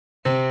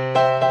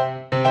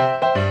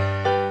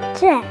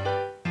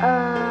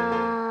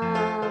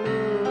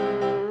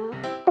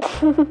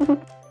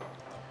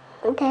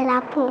De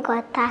la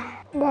Puncota.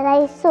 De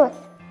la Isus.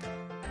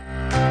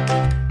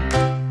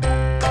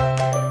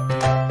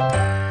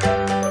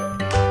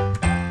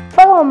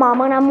 Fără o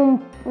mamă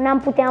n-am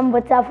putea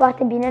învăța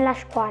foarte bine la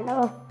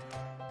școală.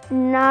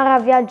 N-ar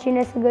avea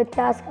cine să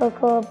gătească,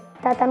 că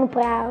tata nu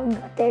prea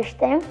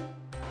gătește.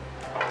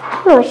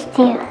 Nu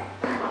știu.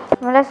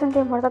 Mamele sunt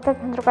importante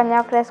pentru că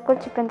ne-au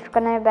crescut și pentru că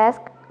ne iubesc.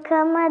 Că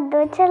mă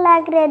duce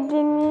la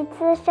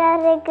grădiniță și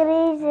are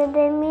grijă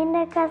de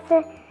mine ca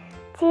să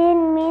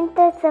țin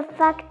minte să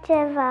fac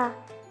ceva.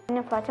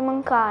 Ne face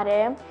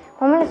mâncare.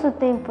 Mamele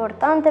sunt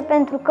importante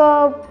pentru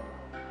că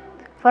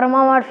fără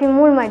mamă ar fi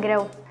mult mai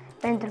greu.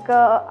 Pentru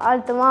că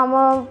altă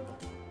mamă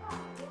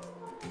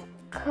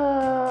că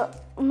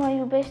mă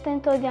iubește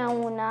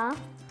întotdeauna,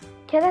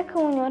 chiar dacă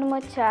uneori mă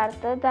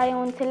ceartă, dar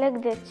eu înțeleg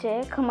de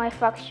ce, că mai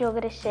fac și eu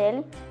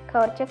greșeli, ca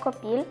orice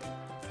copil,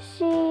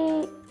 și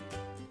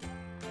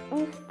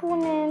îmi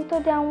spune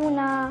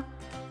întotdeauna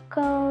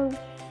că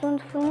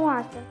sunt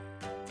frumoasă.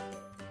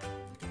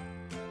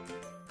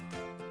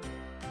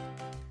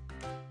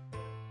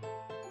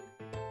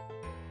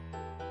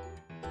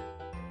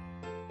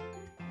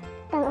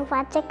 Îmi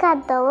face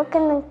cadou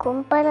când îmi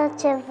cumpără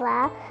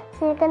ceva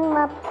și când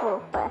mă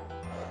pupă.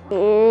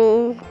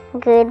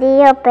 Gâdi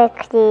eu pe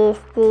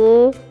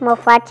Cristi, mă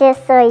face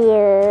să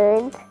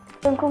iud.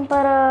 Îmi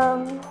cumpără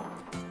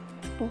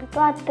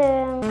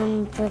toate.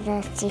 Îmi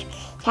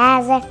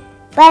îmbrățișează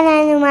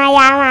până nu mai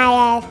ia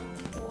mai el.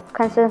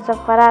 când sunt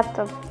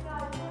supărată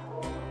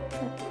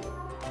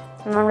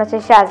mă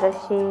îmbrățișează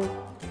și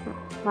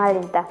mă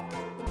alintă.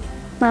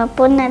 Mă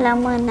pune la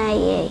mâna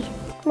ei.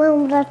 Mă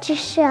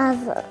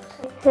îmbrățișează.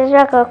 Se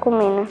joacă cu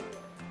mine.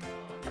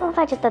 Îmi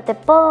face toate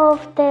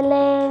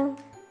poftele.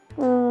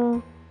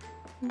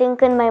 Din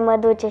când mai mă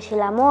duce și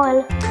la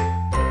mall.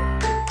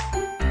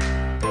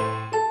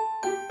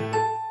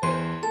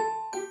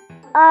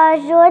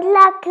 Ajut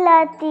la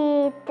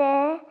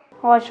clătite.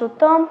 O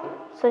ajutăm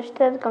să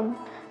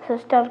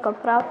șteargă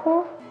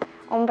praful.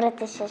 O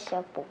îmbrățișez și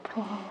o pup.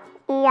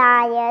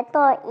 Ea e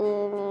o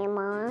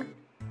inimă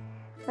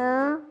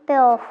pe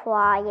o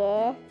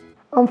foaie.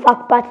 Îmi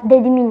fac pat de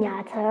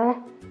dimineață,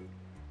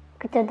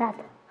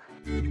 câteodată.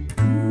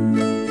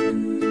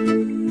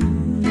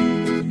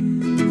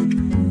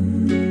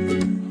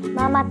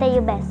 Mama, te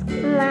iubesc.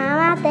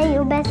 Mama, te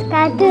iubesc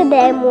atât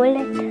de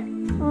mult.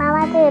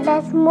 Mama, te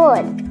iubesc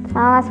mult.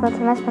 Mama, îți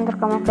mulțumesc pentru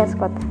că m-ai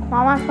crescut.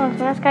 Mama, îți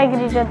mulțumesc că ai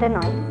grijă de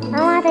noi.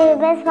 Mama, te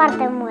iubesc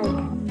foarte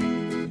mult.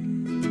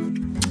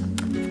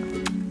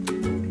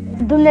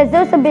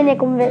 Dumnezeu să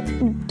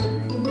binecuvânteze.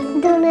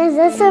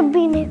 Dumnezeu să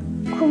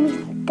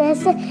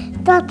binecuvânteze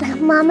toate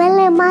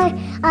mamele, mai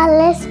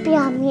ales pe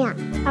a mea.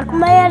 Acum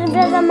iar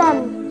viața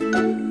mamei.